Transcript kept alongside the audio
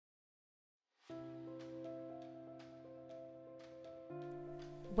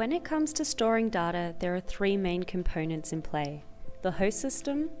When it comes to storing data, there are three main components in play: the host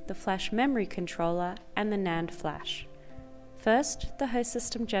system, the flash memory controller, and the NAND flash. First, the host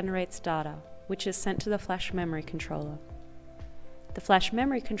system generates data, which is sent to the flash memory controller. The flash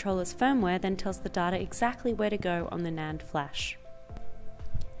memory controller's firmware then tells the data exactly where to go on the NAND flash.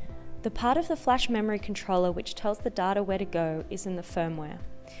 The part of the flash memory controller which tells the data where to go is in the firmware.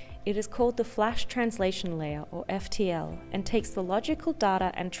 It is called the flash translation layer, or FTL, and takes the logical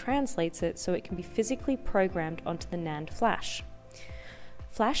data and translates it so it can be physically programmed onto the NAND flash.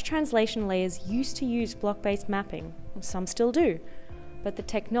 Flash translation layers used to use block-based mapping, some still do, but the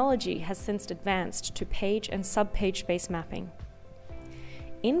technology has since advanced to page and sub-page-based mapping.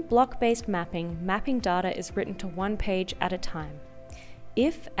 In block-based mapping, mapping data is written to one page at a time.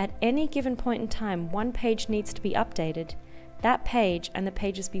 If, at any given point in time, one page needs to be updated, that page and the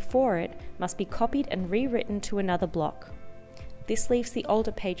pages before it must be copied and rewritten to another block. This leaves the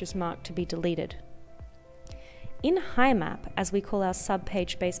older pages marked to be deleted. In HiMap, as we call our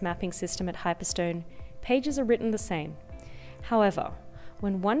sub-page-based mapping system at Hyperstone, pages are written the same. However,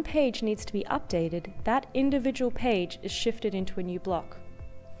 when one page needs to be updated, that individual page is shifted into a new block.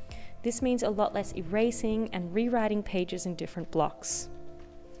 This means a lot less erasing and rewriting pages in different blocks.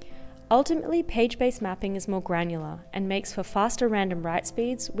 Ultimately, page-based mapping is more granular and makes for faster random write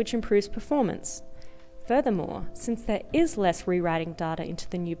speeds, which improves performance. Furthermore, since there is less rewriting data into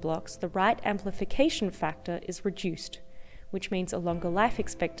the new blocks, the write amplification factor is reduced, which means a longer life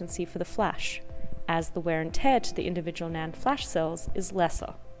expectancy for the flash, as the wear and tear to the individual NAND flash cells is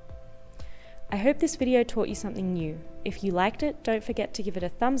lesser. I hope this video taught you something new. If you liked it, don't forget to give it a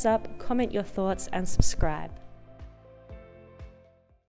thumbs up, comment your thoughts, and subscribe.